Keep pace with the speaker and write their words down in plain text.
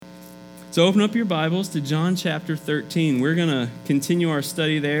So open up your Bibles to John chapter 13. We're going to continue our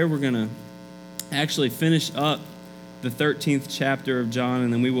study there. We're going to actually finish up the 13th chapter of John,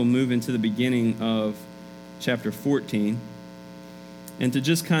 and then we will move into the beginning of chapter 14. And to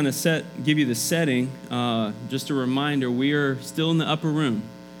just kind of give you the setting, just a reminder, we are still in the upper room.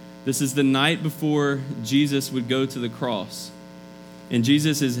 This is the night before Jesus would go to the cross. And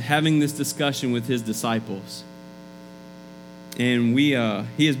Jesus is having this discussion with his disciples. And he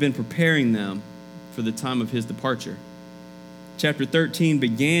has been preparing them for the time of his departure. Chapter 13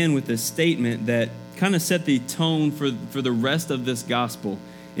 began with a statement that kind of set the tone for the rest of this gospel.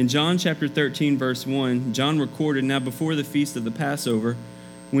 In John chapter 13, verse 1, John recorded, "Now before the feast of the Passover,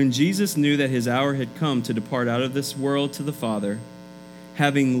 when Jesus knew that his hour had come to depart out of this world to the Father,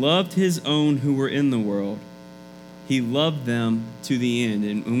 having loved his own who were in the world, he loved them to the end."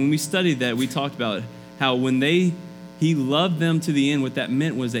 And when we studied that, we talked about how when he loved them to the end, what that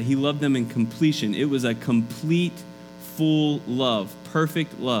meant was that he loved them in completion. It was a complete, full love,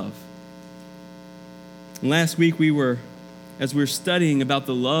 perfect love. And last week as we were studying about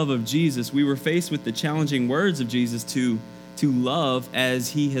the love of Jesus, we were faced with the challenging words of Jesus to love as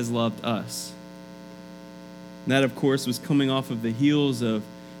he has loved us. And that, of course, was coming off of the heels of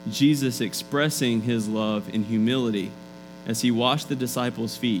Jesus expressing his love in humility as he washed the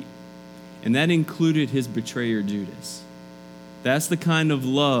disciples' feet. And that included his betrayer, Judas. That's the kind of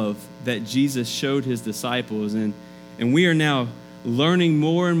love that Jesus showed his disciples. And we are now learning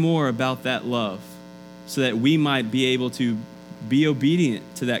more and more about that love so that we might be able to be obedient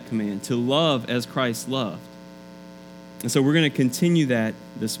to that command, to love as Christ loved. And so we're going to continue that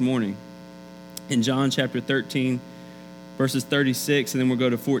this morning in John chapter 13, verses 36, and then we'll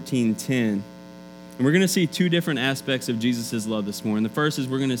go to 14:10. And we're going to see two different aspects of Jesus' love this morning. The first is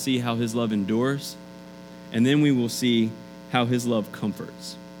we're going to see how his love endures, and then we will see how his love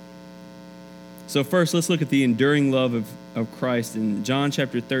comforts. So first, let's look at the enduring love of Christ in John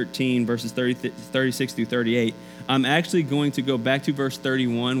chapter 13, verses 36 through 38. I'm actually going to go back to verse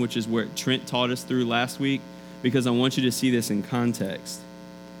 31, which is where Trent taught us through last week, because I want you to see this in context.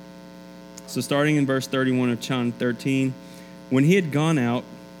 So starting in verse 31 of John 13, when he had gone out,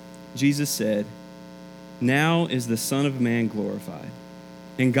 Jesus said, "Now is the Son of Man glorified,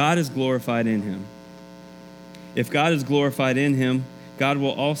 and God is glorified in him. If God is glorified in him, God will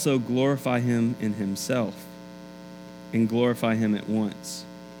also glorify him in himself, and glorify him at once.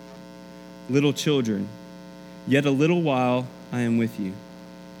 Little children, yet a little while I am with you.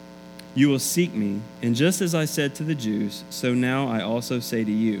 You will seek me, and just as I said to the Jews, so now I also say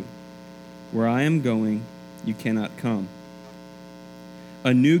to you, where I am going, you cannot come.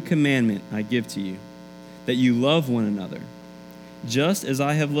 A new commandment I give to you, that you love one another. Just as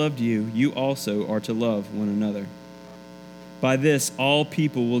I have loved you, you also are to love one another. By this all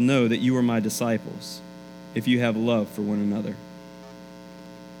people will know that you are my disciples, if you have love for one another."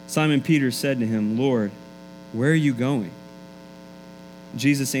 Simon Peter said to him, "Lord, where are you going?"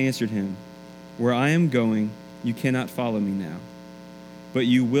 Jesus answered him, "Where I am going, you cannot follow me now, but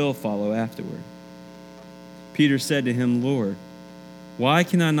you will follow afterward." Peter said to him, "Lord, why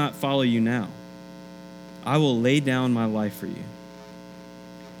can I not follow you now? I will lay down my life for you."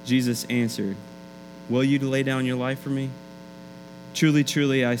 Jesus answered, "Will you lay down your life for me? Truly,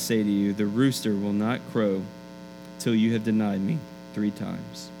 truly, I say to you, the rooster will not crow till you have denied me 3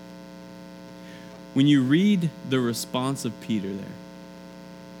 times. When you read the response of Peter there,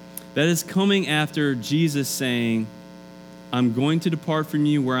 that is coming after Jesus saying, "I'm going to depart from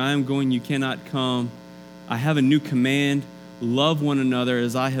you. Where I am going, you cannot come. I have a new command. Love one another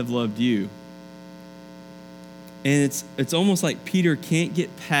as I have loved you." And it's almost like Peter can't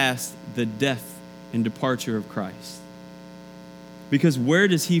get past the death and departure of Christ. Because where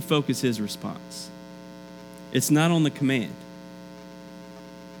does he focus his response? It's not on the command.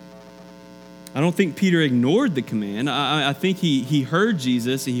 I don't think Peter ignored the command. I think he heard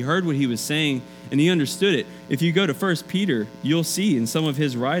Jesus, he heard what he was saying, and he understood it. If you go to 1 Peter, you'll see in some of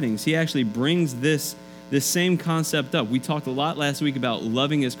his writings, he actually brings this same concept up. We talked a lot last week about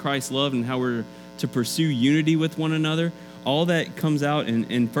loving as Christ loved and how we're to pursue unity with one another. All that comes out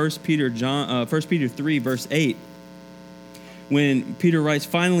in 1 Peter 3, verse 8, when Peter writes,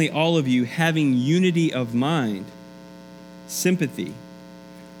 "Finally, all of you, having unity of mind, sympathy,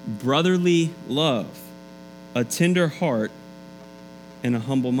 brotherly love, a tender heart, and a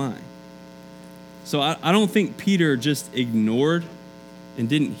humble mind." So I don't think Peter just ignored and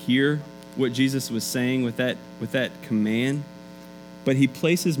didn't hear what Jesus was saying with that command, but he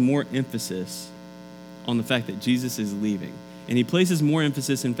places more emphasis on the fact that Jesus is leaving. And he places more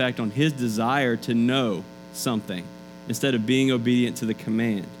emphasis, in fact, on his desire to know something instead of being obedient to the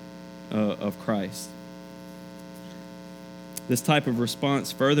command. of Christ. This type of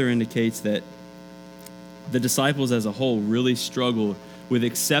response further indicates that the disciples as a whole really struggled with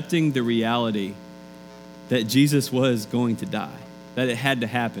accepting the reality that Jesus was going to die, that it had to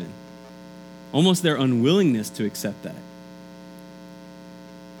happen. Almost their unwillingness to accept that.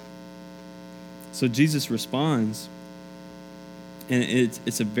 So Jesus responds, and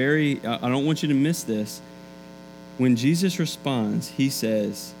it's a very, I don't want you to miss this. When Jesus responds, he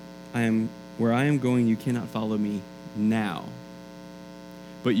says, where I am going, you cannot follow me now,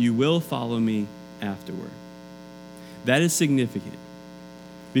 but you will follow me afterward. That is significant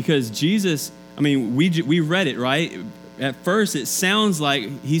because Jesus, we read it, right? At first, it sounds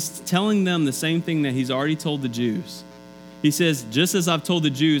like he's telling them the same thing that he's already told the Jews. He says, just as I've told the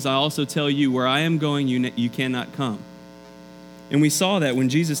Jews, I also tell you, where I am going, you cannot come. And we saw that when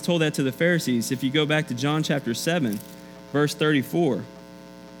Jesus told that to the Pharisees. If you go back to John chapter 7, verse 34,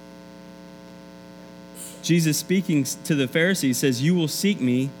 Jesus speaking to the Pharisees says, you will seek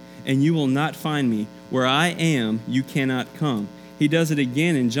me and you will not find me. Where I am, you cannot come. He does it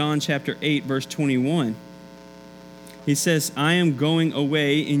again in John chapter 8, verse 21. He says, I am going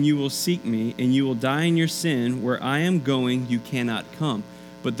away and you will seek me and you will die in your sin. Where I am going, you cannot come.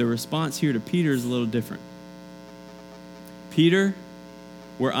 But the response here to Peter is a little different. Peter,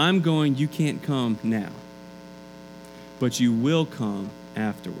 where I'm going, you can't come now, but you will come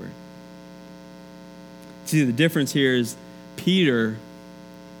afterward. See, the difference here is Peter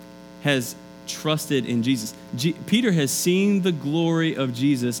has trusted in Jesus. Peter has seen the glory of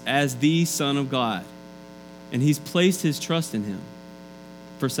Jesus as the Son of God, and he's placed his trust in him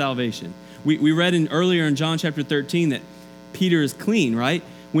for salvation. We read earlier in John chapter 13 that Peter is clean, right?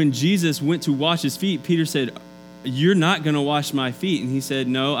 When Jesus went to wash his feet, Peter said, you're not going to wash my feet. And he said,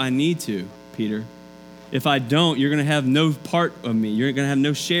 no, I need to, Peter. If I don't, you're going to have no part of me. You're going to have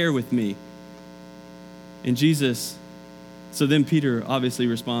no share with me. And Jesus, so then Peter obviously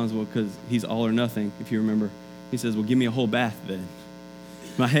responds, well, because he's all or nothing, if you remember. He says, well, give me a whole bath then.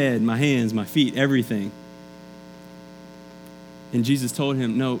 My head, my hands, my feet, everything. And Jesus told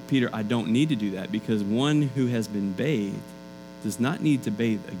him, no, Peter, I don't need to do that because one who has been bathed does not need to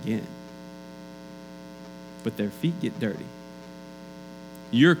bathe again. But their feet get dirty.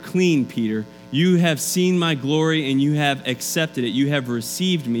 You're clean, Peter. You have seen my glory and you have accepted it. You have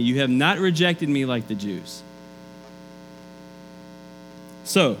received me. You have not rejected me like the Jews.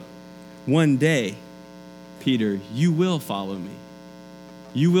 So, one day, Peter, you will follow me.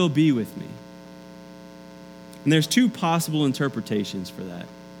 You will be with me. And there's two possible interpretations for that.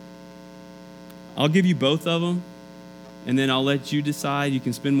 I'll give you both of them, and then I'll let you decide. You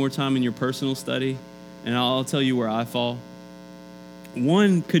can spend more time in your personal study, and I'll tell you where I fall.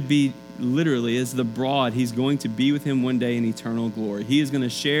 One could be literally as the broad, he's going to be with him one day in eternal glory. He is going to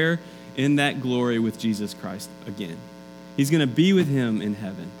share in that glory with Jesus Christ again. He's going to be with him in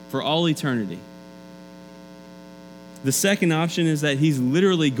heaven for all eternity. The second option is that he's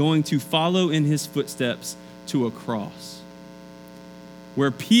literally going to follow in his footsteps to a cross,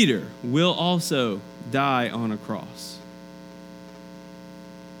 where Peter will also die on a cross.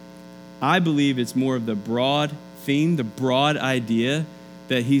 I believe it's more of the broad theme, the broad idea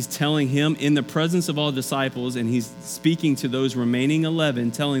that he's telling him in the presence of all disciples, and he's speaking to those remaining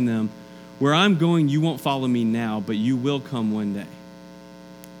 11, telling them, where I'm going, you won't follow me now, but you will come one day.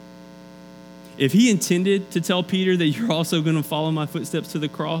 If he intended to tell Peter that you're also going to follow my footsteps to the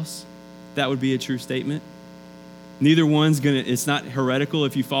cross, that would be a true statement. Neither one's it's not heretical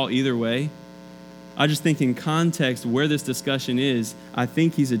if you fall either way. I just think in context where this discussion is, I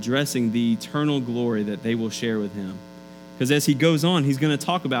think he's addressing the eternal glory that they will share with him. Because as he goes on, he's going to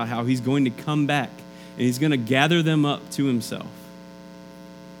talk about how he's going to come back and he's going to gather them up to himself.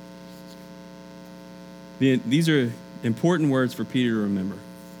 These are important words for Peter to remember.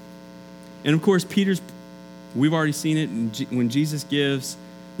 And of course, we've already seen it when Jesus gives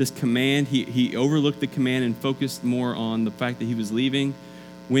this command, he overlooked the command and focused more on the fact that he was leaving.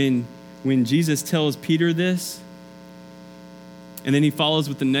 When Jesus tells Peter this, and then he follows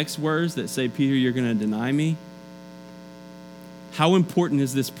with the next words that say, Peter, you're going to deny me. How important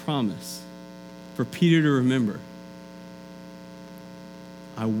is this promise for Peter to remember?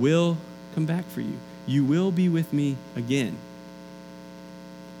 I will come back for you. You will be with me again.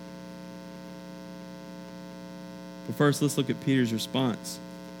 But first, let's look at Peter's response.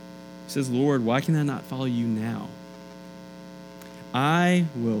 He says, Lord, why can I not follow you now? I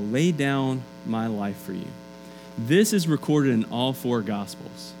will lay down my life for you. This is recorded in all four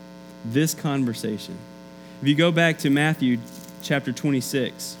Gospels, this conversation. If you go back to Matthew chapter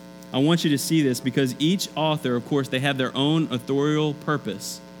 26, I want you to see this because each author, of course, they have their own authorial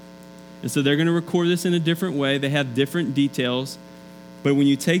purpose. And so they're going to record this in a different way. They have different details. But when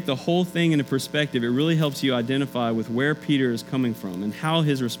you take the whole thing into perspective, it really helps you identify with where Peter is coming from and how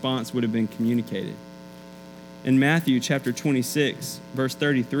his response would have been communicated. In Matthew chapter 26, verse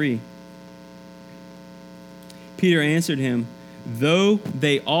 33, Peter answered him, "Though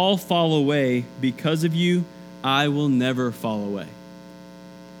they all fall away because of you, I will never fall away."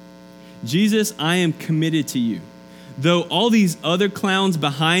 Jesus, I am committed to you. Though all these other clowns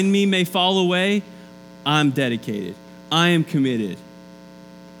behind me may fall away, I'm dedicated. I am committed.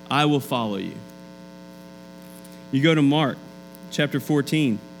 I will follow you. You go to Mark chapter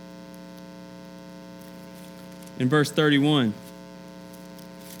 14 in verse 31.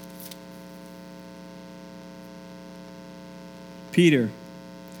 Peter,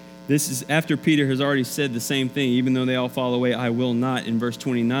 this is after Peter has already said the same thing, even though they all fall away, I will not. In verse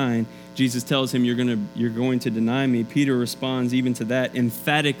 29, Jesus tells him, you're going to deny me. Peter responds even to that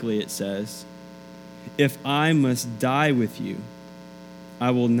emphatically, it says, if I must die with you, I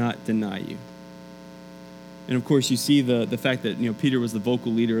will not deny you. And of course, you see the fact that Peter was the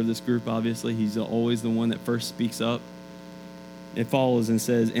vocal leader of this group, obviously. He's always the one that first speaks up. It follows and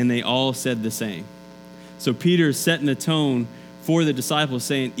says, and they all said the same. So Peter is setting the tone for the disciples,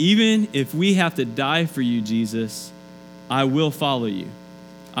 saying, even if we have to die for you, Jesus, I will follow you.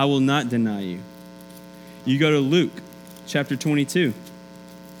 I will not deny you. You go to Luke chapter 22,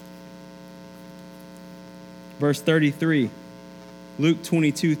 verse 33. Luke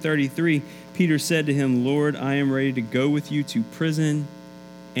 22:33, Peter said to him, Lord, I am ready to go with you to prison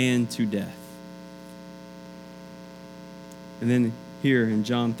and to death. And then here in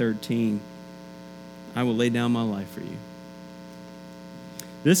John 13, I will lay down my life for you.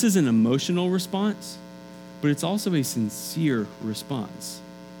 This is an emotional response, but it's also a sincere response.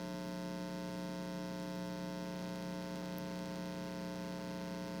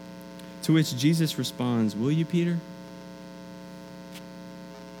 To which Jesus responds, will you, Peter?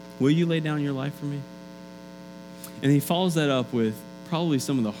 Will you lay down your life for me? And he follows that up with probably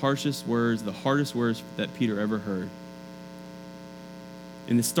some of the harshest words, the hardest words that Peter ever heard.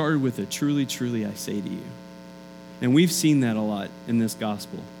 And it started with a truly, truly, I say to you. And we've seen that a lot in this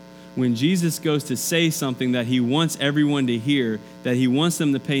gospel. When Jesus goes to say something that he wants everyone to hear, that he wants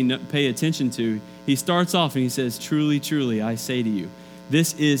them to pay attention to, he starts off and he says, truly, truly, I say to you.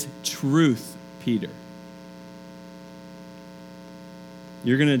 This is truth, Peter.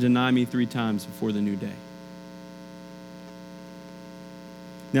 You're going to deny me 3 times before the new day.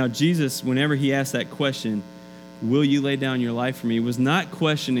 Now, Jesus, whenever he asked that question, will you lay down your life for me, was not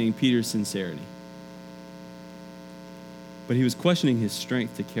questioning Peter's sincerity. But he was questioning his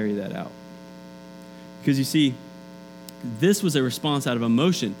strength to carry that out. Because you see, this was a response out of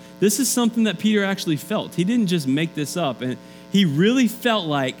emotion. This is something that Peter actually felt. He didn't just make this up. And he really felt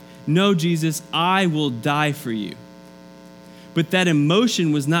like, no, Jesus, I will die for you. But that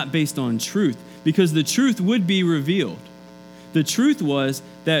emotion was not based on truth, because the truth would be revealed. The truth was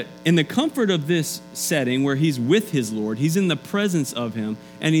that in the comfort of this setting where he's with his Lord, he's in the presence of him,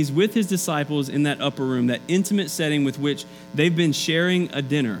 and he's with his disciples in that upper room, that intimate setting with which they've been sharing a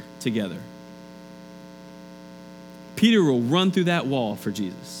dinner together. Peter will run through that wall for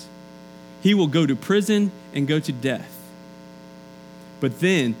Jesus. He will go to prison and go to death. But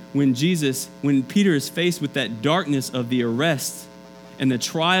then when Peter is faced with that darkness of the arrest and the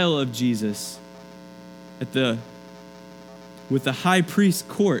trial of Jesus with the high priest's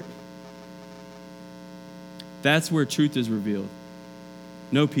court, that's where truth is revealed.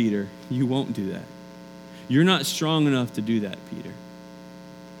 No, Peter, you won't do that. You're not strong enough to do that, Peter.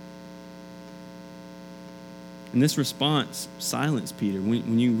 And this response silenced Peter.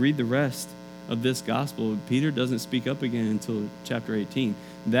 When you read the rest of this gospel, Peter doesn't speak up again until chapter 18.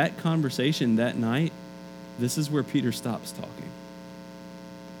 That conversation that night, this is where Peter stops talking.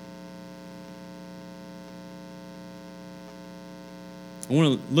 I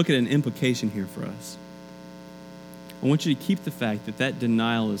want to look at an implication here for us. I want you to keep the fact that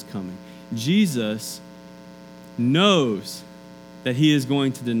denial is coming. Jesus knows that he is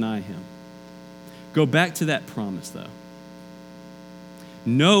going to deny him. Go back to that promise, though.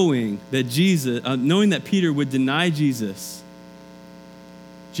 Knowing that Peter would deny Jesus,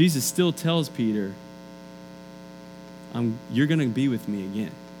 Jesus still tells Peter, you're going to be with me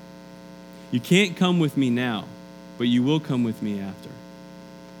again. You can't come with me now, but you will come with me after.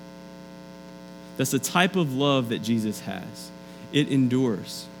 That's the type of love that Jesus has. It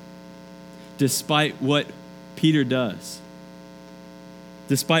endures, despite what Peter does,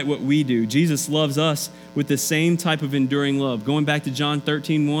 despite what we do. Jesus loves us with the same type of enduring love. Going back to John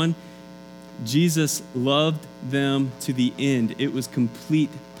 13:1, Jesus loved them to the end. It was complete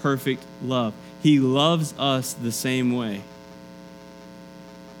perfect love. He loves us the same way.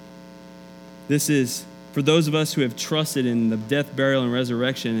 This is for those of us who have trusted in the death, burial, and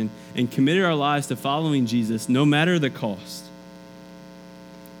resurrection and committed our lives to following Jesus no matter the cost.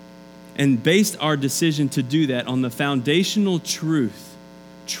 And based our decision to do that on the foundational truth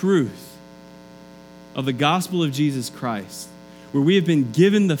of the gospel of Jesus Christ, where we have been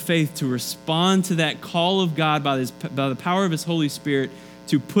given the faith to respond to that call of God by the power of His Holy Spirit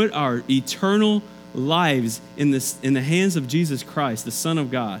to put our eternal lives in the hands of Jesus Christ, the Son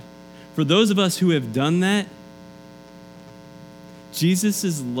of God. For those of us who have done that,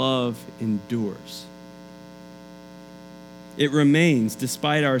 Jesus' love endures. It remains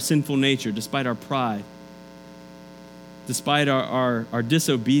despite our sinful nature, despite our pride, despite our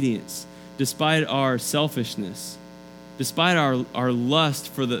disobedience, despite our selfishness, despite our lust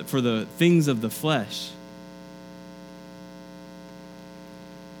for the things of the flesh.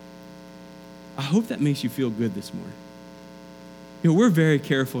 I hope that makes you feel good this morning. We're very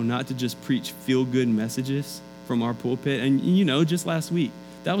careful not to just preach feel-good messages from our pulpit. And just last week,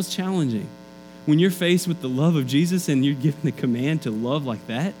 that was challenging. When you're faced with the love of Jesus and you're given the command to love like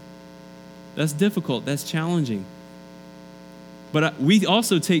that, that's difficult, that's challenging. But we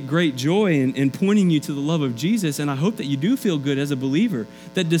also take great joy in pointing you to the love of Jesus, and I hope that you do feel good as a believer,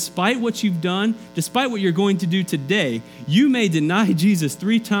 that despite what you've done, despite what you're going to do today, you may deny Jesus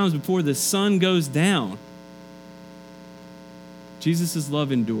 3 times before the sun goes down. Jesus'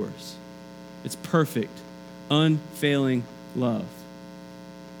 love endures. It's perfect, unfailing love.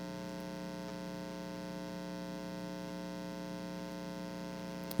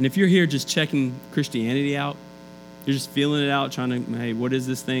 And if you're here just checking Christianity out, you're just feeling it out, trying to, hey, what is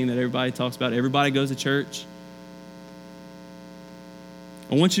this thing that everybody talks about? Everybody goes to church.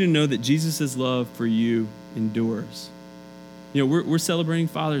 I want you to know that Jesus' love for you endures. We're celebrating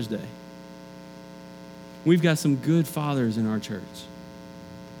Father's Day. We've got some good fathers in our church.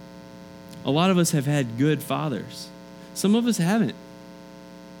 A lot of us have had good fathers. Some of us haven't.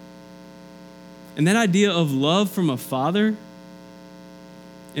 And that idea of love from a father,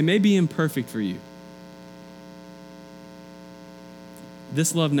 it may be imperfect for you.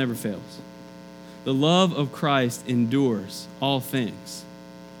 This love never fails. The love of Christ endures all things.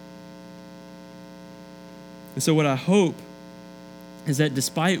 And so what I hope is that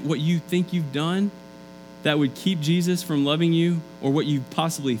despite what you think you've done that would keep Jesus from loving you, or what you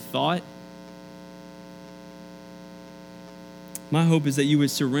possibly thought, my hope is that you would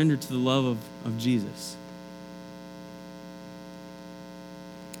surrender to the love of Jesus.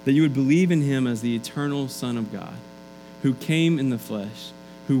 That you would believe in Him as the eternal Son of God, who came in the flesh,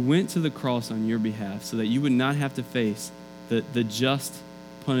 who went to the cross on your behalf so that you would not have to face the just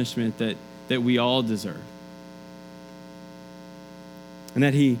punishment that we all deserve. And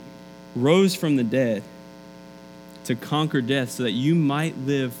that He rose from the dead to conquer death so that you might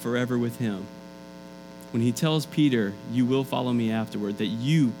live forever with Him. When He tells Peter, you will follow me afterward, that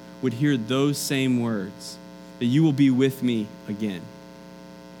you would hear those same words, that you will be with me again.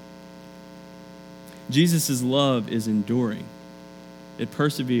 Jesus' love is enduring. It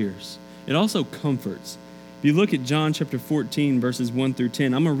perseveres. It also comforts. If you look at John chapter 14, verses 1 through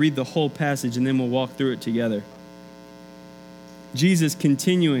 10, I'm going to read the whole passage and then we'll walk through it together. Jesus,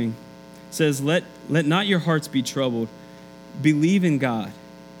 continuing, says, Let not your hearts be troubled. Believe in God.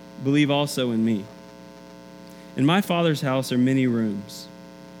 Believe also in me. In my Father's house are many rooms.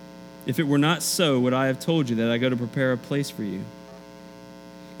 If it were not so, would I have told you that I go to prepare a place for you?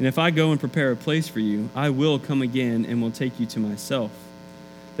 And if I go and prepare a place for you, I will come again and will take you to myself,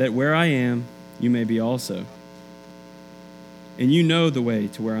 that where I am, you may be also. And you know the way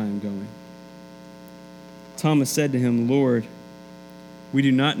to where I am going. Thomas said to him, Lord, we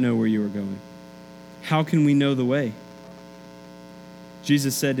do not know where you are going. How can we know the way?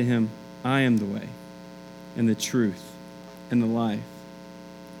 Jesus said to him, I am the way, and the truth, and the life.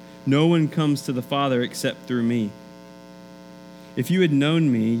 No one comes to the Father except through me. If you had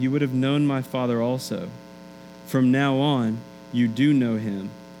known me, you would have known my Father also. From now on, you do know him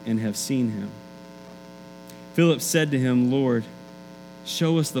and have seen him. Philip said to him, Lord,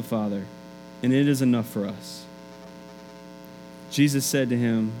 show us the Father, and it is enough for us. Jesus said to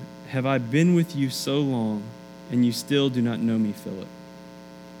him, have I been with you so long, and you still do not know me, Philip?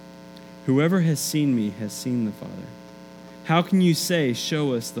 Whoever has seen me has seen the Father. How can you say,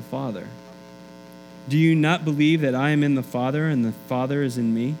 show us the Father? Do you not believe that I am in the Father and the Father is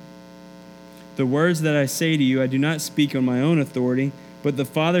in me? The words that I say to you, I do not speak on my own authority, but the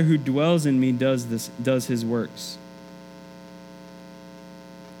Father who dwells in me does his works.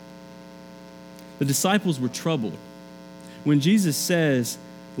 The disciples were troubled. When Jesus says,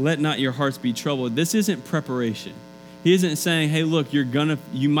 let not your hearts be troubled. This isn't preparation. He isn't saying, hey, look,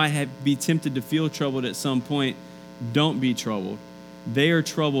 you might be tempted to feel troubled at some point. Don't be troubled. They are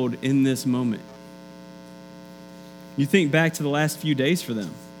troubled in this moment. You think back to the last few days for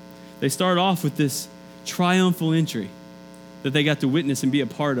them. They start off with this triumphal entry that they got to witness and be a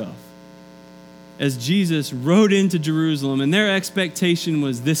part of, as Jesus rode into Jerusalem, and their expectation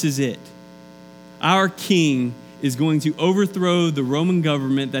was, this is it. Our king is going to overthrow the Roman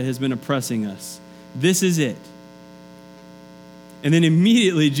government that has been oppressing us. This is it. And then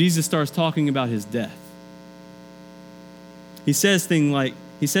immediately Jesus starts talking about his death. He says things like,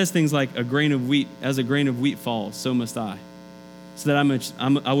 a grain of wheat, as a grain of wheat falls, so must I, so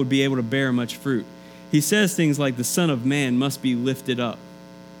that I would be able to bear much fruit. He says things like, the Son of Man must be lifted up.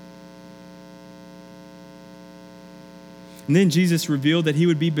 And then Jesus revealed that he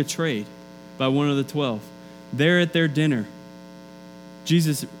would be betrayed by one of the 12. There at their dinner,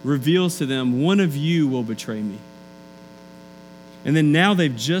 Jesus reveals to them, one of you will betray me. And then now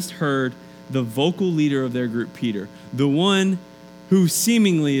they've just heard the vocal leader of their group, Peter, the one who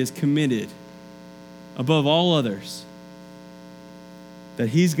seemingly is committed above all others, that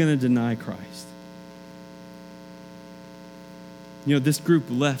he's going to deny Christ. You know, this group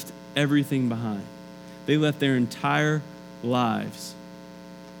left everything behind. They left their entire lives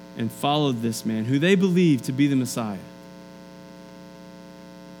and followed this man who they believed to be the Messiah.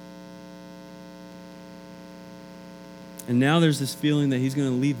 And now there's this feeling that he's going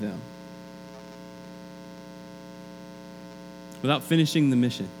to leave them without finishing the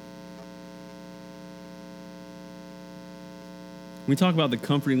mission. When we talk about the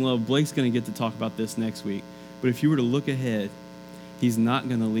comforting love, Blake's going to get to talk about this next week. But if you were to look ahead, he's not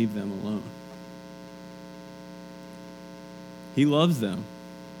going to leave them alone. He loves them.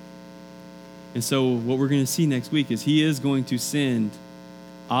 And so what we're going to see next week is he is going to send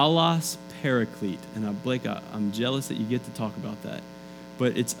Allos Paraclete. And Blake, I'm jealous that you get to talk about that.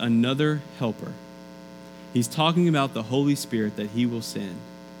 But it's another helper. He's talking about the Holy Spirit that he will send.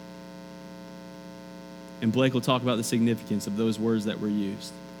 And Blake will talk about the significance of those words that were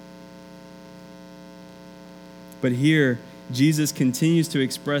used. But here, Jesus continues to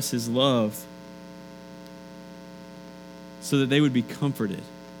express his love so that they would be comforted.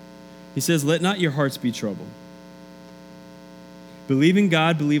 He says, let not your hearts be troubled. Believe in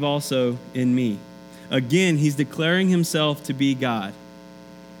God, believe also in me. Again, he's declaring himself to be God.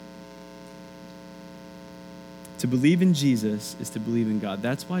 To believe in Jesus is to believe in God.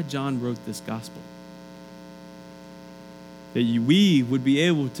 That's why John wrote this gospel. That we would be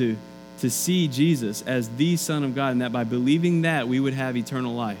able to see Jesus as the Son of God, and that by believing that, we would have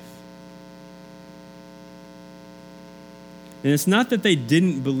eternal life. And it's not that they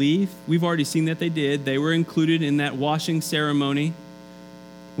didn't believe. We've already seen that they did. They were included in that washing ceremony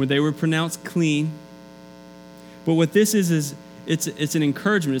where they were pronounced clean. But what this is it's an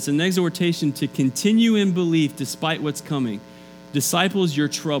encouragement. It's an exhortation to continue in belief despite what's coming. Disciples, you're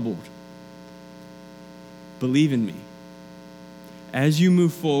troubled. Believe in me. As you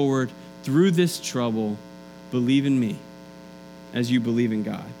move forward through this trouble, believe in me as you believe in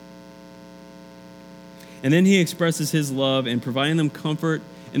God. And then he expresses his love in providing them comfort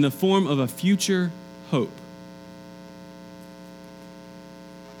in the form of a future hope.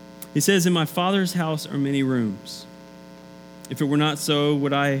 He says, in my Father's house are many rooms. If it were not so,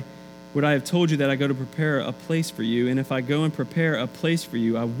 would I have told you that I go to prepare a place for you? And if I go and prepare a place for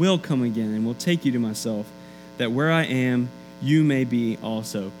you, I will come again and will take you to myself, that where I am, you may be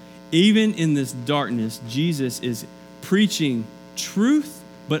also. Even in this darkness, Jesus is preaching truth,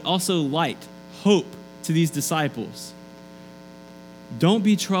 but also light, hope to these disciples. Don't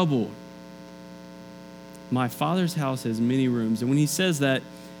be troubled. My Father's house has many rooms. And when he says that,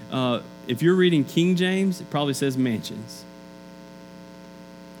 if you're reading King James, it probably says mansions.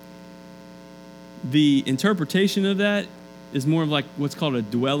 The interpretation of that is more of like what's called a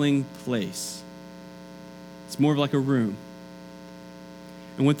dwelling place. It's more of like a room.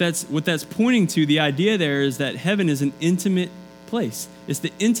 And what that's pointing to, the idea there is that heaven is an intimate place. It's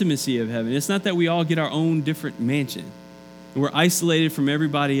the intimacy of heaven. It's not that we all get our own different mansion and we're isolated from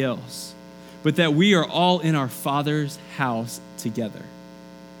everybody else, but that we are all in our Father's house together.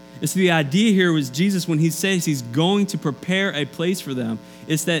 And so the idea here was Jesus, when he says he's going to prepare a place for them,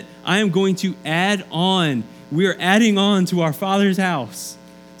 it's that I am going to add on. We are adding on to our Father's house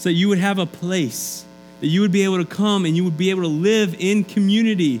so that you would have a place, that you would be able to come and you would be able to live in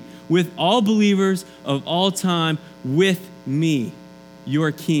community with all believers of all time with me,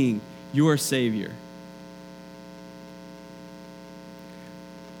 your King, your Savior.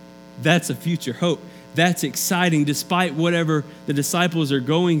 That's a future hope. That's exciting despite whatever the disciples are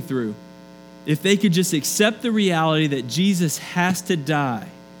going through. If they could just accept the reality that Jesus has to die,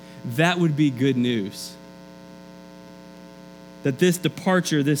 that would be good news. That this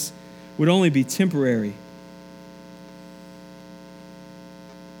departure, this would only be temporary.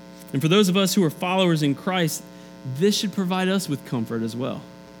 And for those of us who are followers in Christ, this should provide us with comfort as well.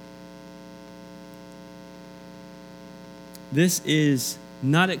 This is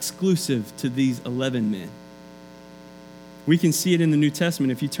not exclusive to these 11 men. We can see it in the New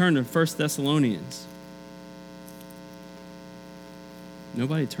Testament if you turn to 1 Thessalonians.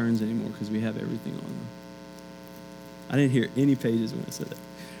 Nobody turns anymore because we have everything on them. I didn't hear any pages when I said that.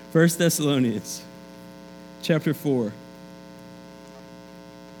 1 Thessalonians chapter 4.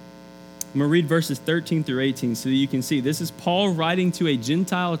 I'm going to read verses 13 through 18 so that you can see. This is Paul writing to a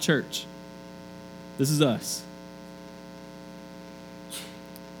Gentile church. This is us.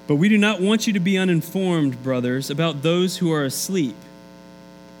 But we do not want you to be uninformed, brothers, about those who are asleep,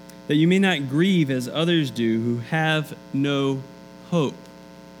 that you may not grieve as others do who have no hope.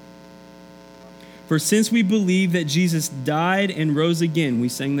 For since we believe that Jesus died and rose again, we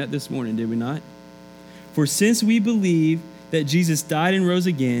sang that this morning, did we not? For since we believe that Jesus died and rose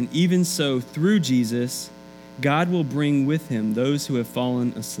again, even so, through Jesus, God will bring with him those who have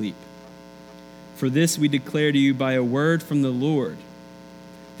fallen asleep. For this we declare to you by a word from the Lord,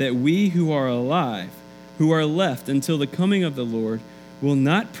 that we who are alive, who are left until the coming of the Lord, will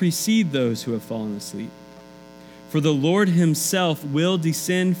not precede those who have fallen asleep. For the Lord himself will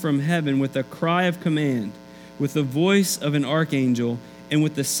descend from heaven with a cry of command, with the voice of an archangel, and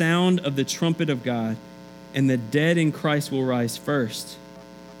with the sound of the trumpet of God, and the dead in Christ will rise first.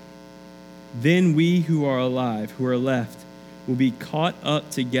 Then we who are alive, who are left, will be caught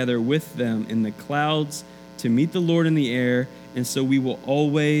up together with them in the clouds to meet the Lord in the air, and so we will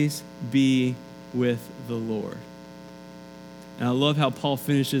always be with the Lord. And I love how Paul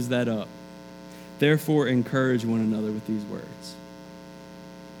finishes that up. Therefore, encourage one another with these words.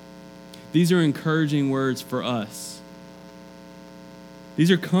 These are encouraging words for us.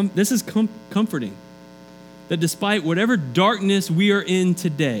 This is comforting. That despite whatever darkness we are in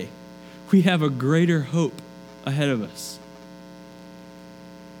today, we have a greater hope ahead of us.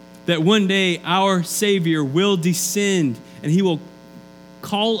 That one day our Savior will descend and he will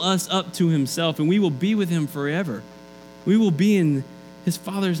call us up to himself and we will be with him forever. We will be in his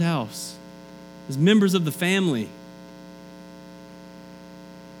Father's house as members of the family.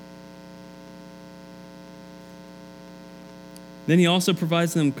 Then he also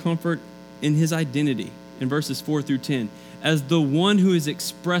provides them comfort in his identity in verses 4 through 10. As the one who is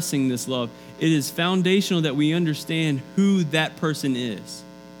expressing this love, it is foundational that we understand who that person is.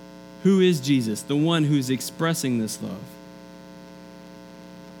 Who is Jesus, the one who is expressing this love?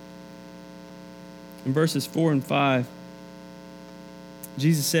 In verses 4 and 5,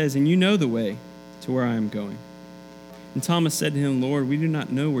 Jesus says, "And you know the way to where I am going." And Thomas said to him, "Lord, we do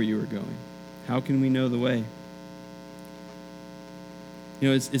not know where you are going. How can we know the way?" You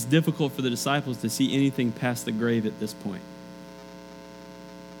know, it's difficult for the disciples to see anything past the grave at this point.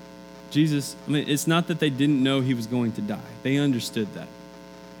 Jesus, it's not that they didn't know he was going to die. They understood that.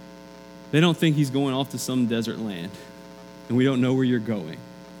 They don't think he's going off to some desert land, and we don't know where you're going.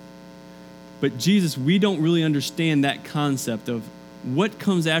 But Jesus, we don't really understand that concept of what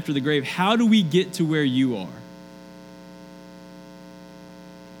comes after the grave. How do we get to where you are?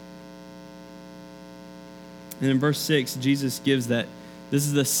 And in verse 6, Jesus gives that. This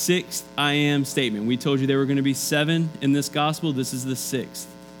is the 6th I am statement. We told you there were going to be 7 in this gospel. This is the 6th.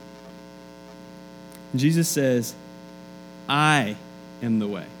 Jesus says, I am the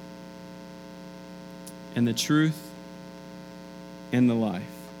way and the truth and the life.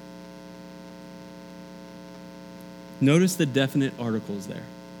 Notice the definite articles there.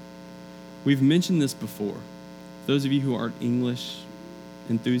 We've mentioned this before. Those of you who aren't English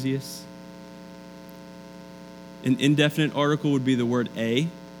enthusiasts, an indefinite article would be the word a.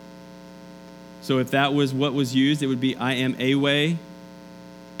 So if that was what was used, it would be I am a way,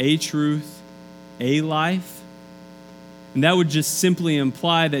 a truth, a life. And that would just simply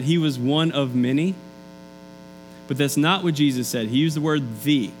imply that he was one of many. But that's not what Jesus said. He used the word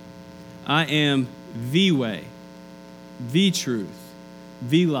the. I am the way, the truth,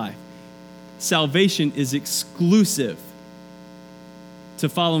 the life. Salvation is exclusive to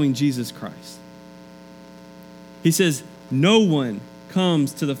following Jesus Christ. He says, no one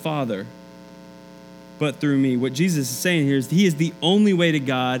comes to the Father but through me. What Jesus is saying here is he is the only way to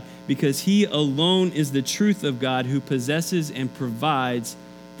God because he alone is the truth of God who possesses and provides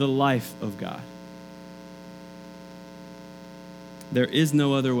the life of God. There is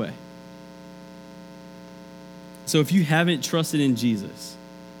no other way. So if you haven't trusted in Jesus,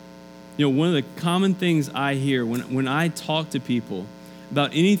 one of the common things I hear when I talk to people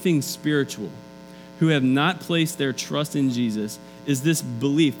about anything spiritual who have not placed their trust in Jesus is this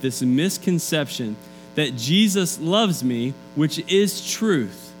belief, this misconception that Jesus loves me, which is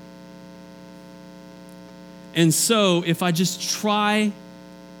truth. And so if I just try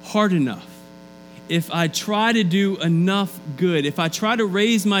hard enough, if I try to do enough good, if I try to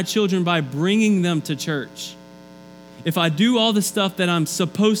raise my children by bringing them to church, if I do all the stuff that I'm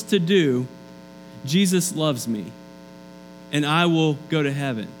supposed to do, Jesus loves me and I will go to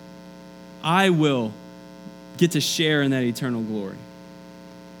heaven. I will get to share in that eternal glory.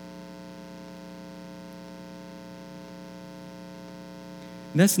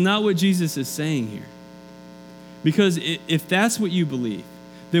 That's not what Jesus is saying here. Because if that's what you believe,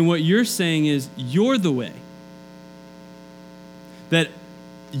 then what you're saying is you're the way. That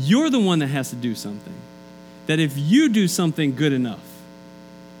you're the one that has to do something. That if you do something good enough,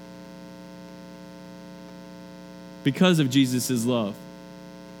 because of Jesus' love,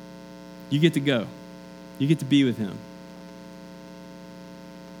 you get to go. You get to be with him.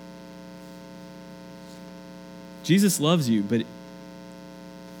 Jesus loves you, but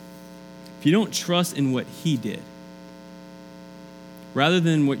if you don't trust in what he did, rather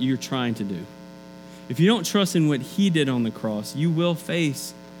than what you're trying to do, if you don't trust in what he did on the cross, you will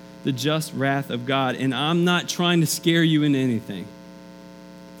face the just wrath of God. And I'm not trying to scare you into anything.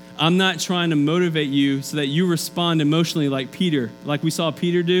 I'm not trying to motivate you so that you respond emotionally like Peter, like we saw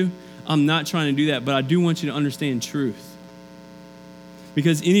Peter do. I'm not trying to do that, but I do want you to understand truth.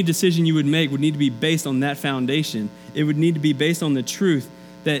 Because any decision you would make would need to be based on that foundation. It would need to be based on the truth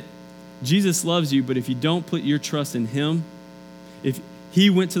that Jesus loves you, but if you don't put your trust in him, if he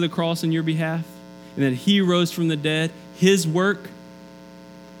went to the cross on your behalf, and that he rose from the dead, his work,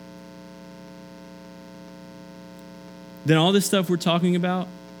 then all this stuff we're talking about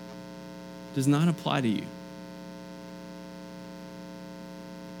does not apply to you.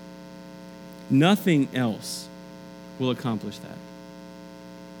 Nothing else will accomplish that.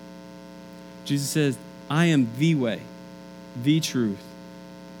 Jesus says, I am the way, the truth,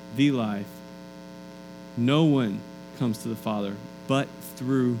 the life. No one comes to the Father but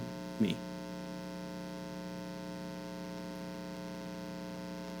through me.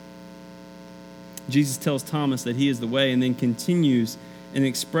 Jesus tells Thomas that he is the way and then continues in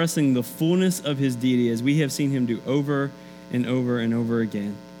expressing the fullness of his deity as we have seen him do over and over and over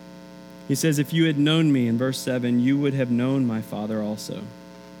again. He says, if you had known me, in verse 7, you would have known my Father also.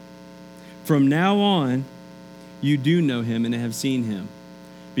 From now on, you do know him and have seen him,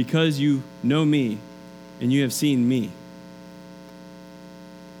 because you know me and you have seen me.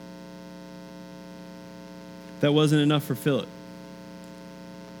 That wasn't enough for Philip.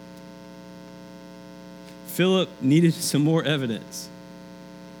 Philip needed some more evidence.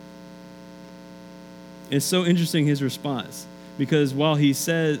 It's so interesting, his response, because while he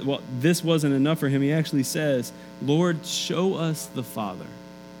says, this wasn't enough for him, he actually says, Lord, show us the Father,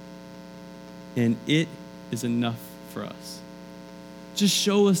 and it is enough for us. Just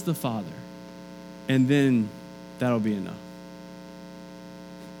show us the Father, and then that'll be enough.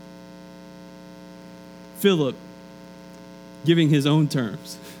 Philip giving his own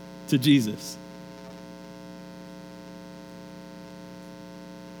terms to Jesus.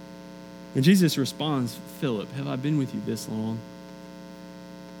 And Jesus responds, Philip, have I been with you this long?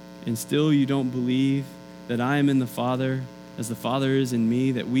 And still you don't believe that I am in the Father, as the Father is in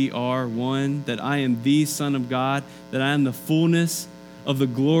me, that we are one, that I am the Son of God, that I am the fullness of the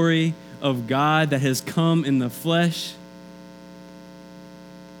glory of God that has come in the flesh?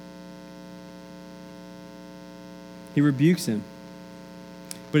 He rebukes him.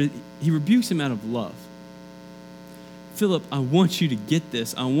 But he rebukes him out of love. Philip, I want you to get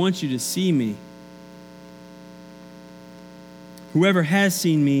this. I want you to see me. Whoever has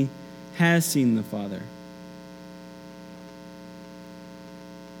seen me has seen the Father.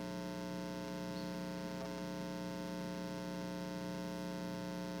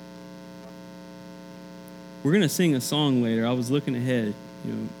 We're going to sing a song later. I was looking ahead.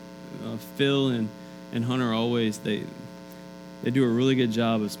 Phil and Hunter always, they do a really good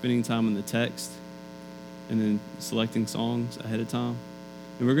job of spending time on the text and then selecting songs ahead of time.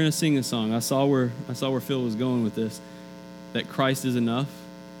 And we're going to sing a song. I saw where Phil was going with this, that Christ is enough.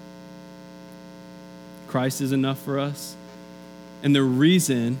 Christ is enough for us. And the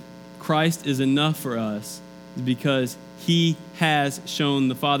reason Christ is enough for us is because he has shown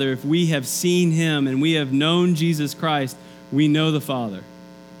the Father. If we have seen him and we have known Jesus Christ, we know the Father.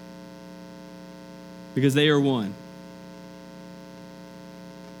 Because they are one.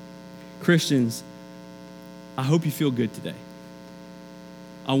 Christians, I hope you feel good today.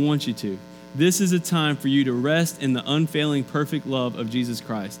 I want you to. This is a time for you to rest in the unfailing, perfect love of Jesus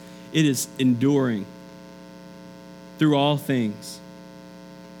Christ. It is enduring through all things.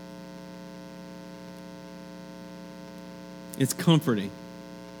 It's comforting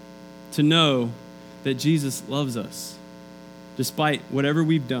to know that Jesus loves us despite whatever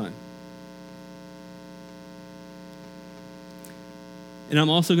we've done. And I'm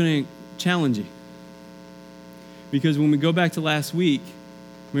also going to challenge you, because when we go back to last week,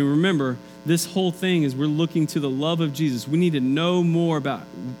 remember, this whole thing is we're looking to the love of Jesus. We need to know more about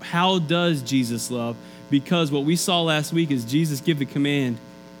how does Jesus love, because what we saw last week is Jesus give the command,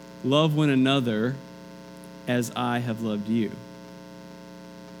 love one another as I have loved you.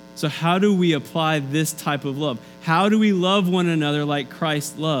 So how do we apply this type of love? How do we love one another like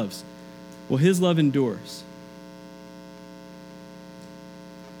Christ loves? Well, his love endures.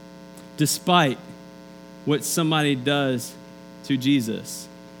 Despite what somebody does to Jesus,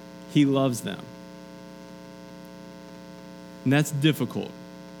 he loves them. And that's difficult.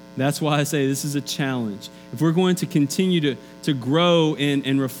 That's why I say this is a challenge. If we're going to continue to grow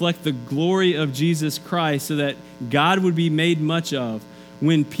and reflect the glory of Jesus Christ so that God would be made much of,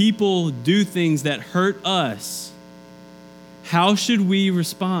 when people do things that hurt us, how should we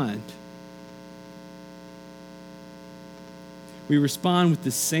respond? We respond with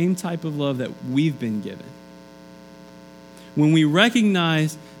the same type of love that we've been given. When we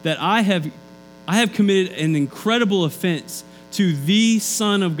recognize that I have committed an incredible offense to the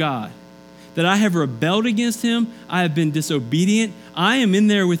Son of God, that I have rebelled against him, I have been disobedient, I am in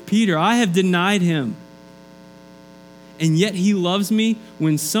there with Peter, I have denied him. And yet he loves me.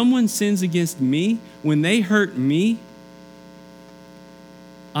 When someone sins against me, when they hurt me,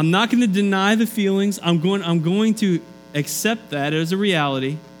 I'm not going to deny the feelings. I'm going to accept that as a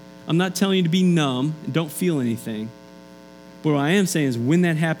reality. I'm not telling you to be numb and don't feel anything. But what I am saying is when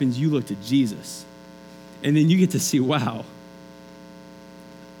that happens, you look to Jesus. And then you get to see, wow,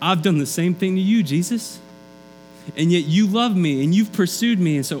 I've done the same thing to you, Jesus. And yet you love me and you've pursued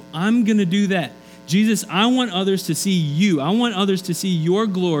me. And so I'm going to do that. Jesus, I want others to see you. I want others to see your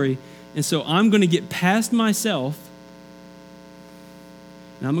glory. And so I'm going to get past myself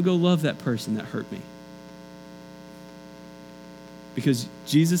and I'm going to go love that person that hurt me. Because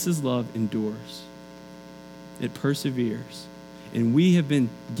Jesus' love endures. It perseveres. And we have been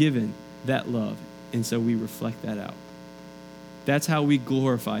given that love. And so we reflect that out. That's how we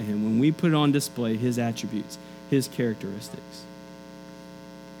glorify him, when we put on display his attributes, his characteristics.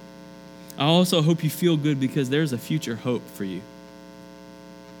 I also hope you feel good because there's a future hope for you.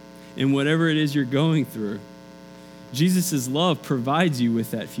 And whatever it is you're going through, Jesus' love provides you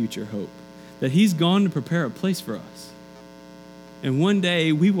with that future hope, that he's gone to prepare a place for us. And one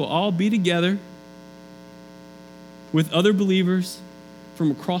day we will all be together with other believers from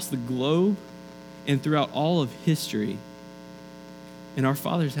across the globe and throughout all of history in our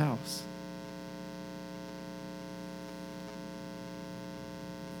Father's house.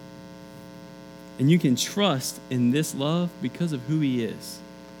 And you can trust in this love because of who he is.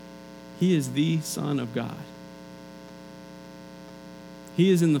 He is the Son of God.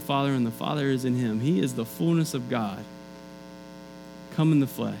 He is in the Father, and the Father is in him. He is the fullness of God, come in the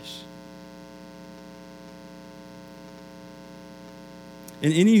flesh.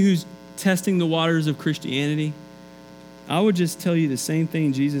 And any who's testing the waters of Christianity, I would just tell you the same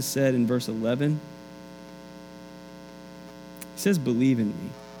thing Jesus said in verse 11. He says, believe in me.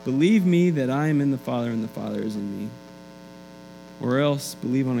 Believe me that I am in the Father and the Father is in me. Or else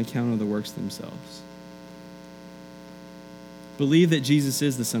believe on account of the works themselves. Believe that Jesus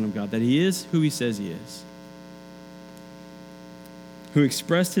is the Son of God, that he is who he says he is, who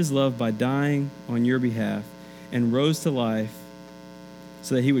expressed his love by dying on your behalf and rose to life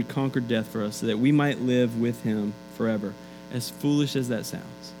so that he would conquer death for us, so that we might live with him forever. As foolish as that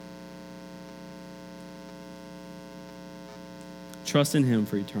sounds. Trust in him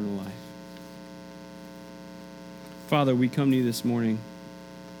for eternal life. Father, we come to you this morning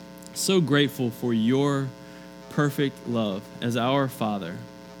so grateful for your perfect love as our Father.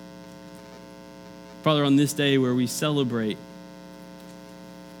 Father, on this day where we celebrate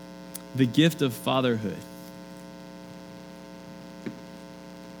the gift of fatherhood,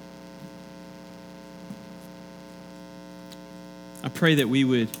 I pray that we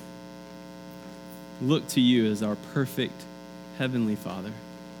would look to you as our perfect Heavenly Father,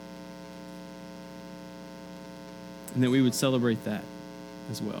 and that we would celebrate that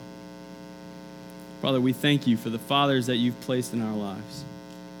as well. Father, we thank you for the fathers that you've placed in our lives,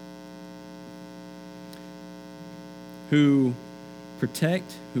 who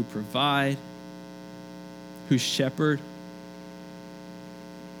protect, who provide, who shepherd.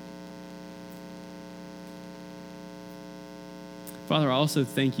 Father, I also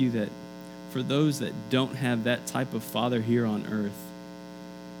thank you that for those that don't have that type of Father here on earth,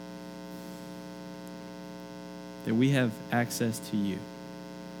 that we have access to you,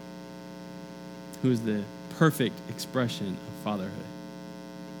 who is the perfect expression of fatherhood.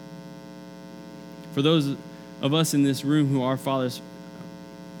 For those of us in this room who are fathers,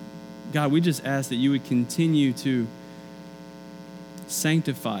 God, we just ask that you would continue to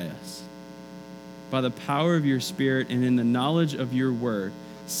sanctify us by the power of your Spirit and in the knowledge of your word.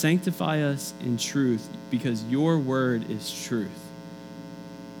 Sanctify us in truth because your word is truth.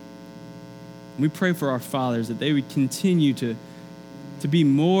 We pray for our fathers that they would continue to be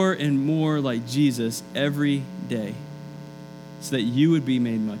more and more like Jesus every day so that you would be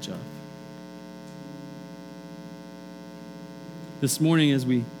made much of. This morning, as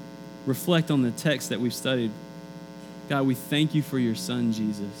we reflect on the text that we've studied, God, we thank you for your Son,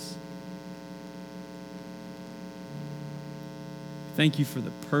 Jesus. Thank you for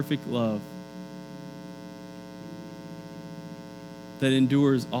the perfect love that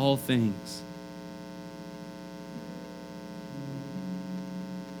endures all things.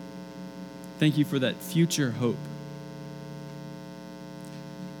 Thank you for that future hope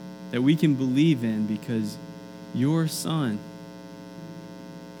that we can believe in because your Son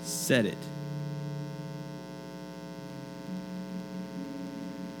said it.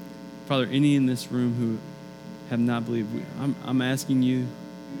 Father, any in this room who have not believed, I'm asking you,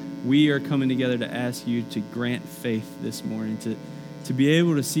 we are coming together to ask you to grant faith this morning, to be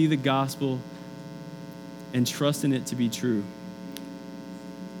able to see the gospel and trust in it to be true.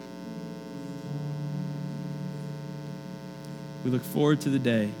 We look forward to the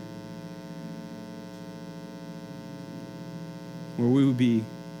day where we will be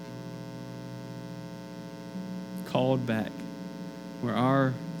called back, where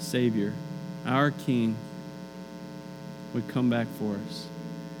our Savior, our King, would come back for us.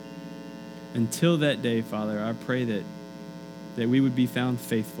 Until that day, Father, I pray that we would be found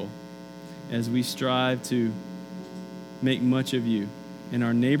faithful as we strive to make much of you in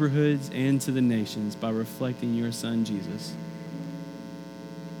our neighborhoods and to the nations by reflecting your Son, Jesus.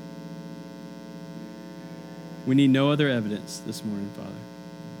 We need no other evidence this morning, Father.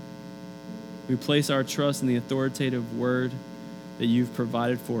 We place our trust in the authoritative word that you've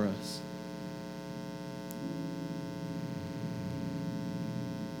provided for us.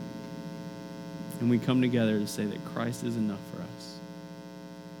 And we come together to say that Christ is enough for us.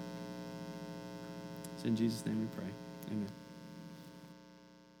 It's in Jesus' name we pray. Amen.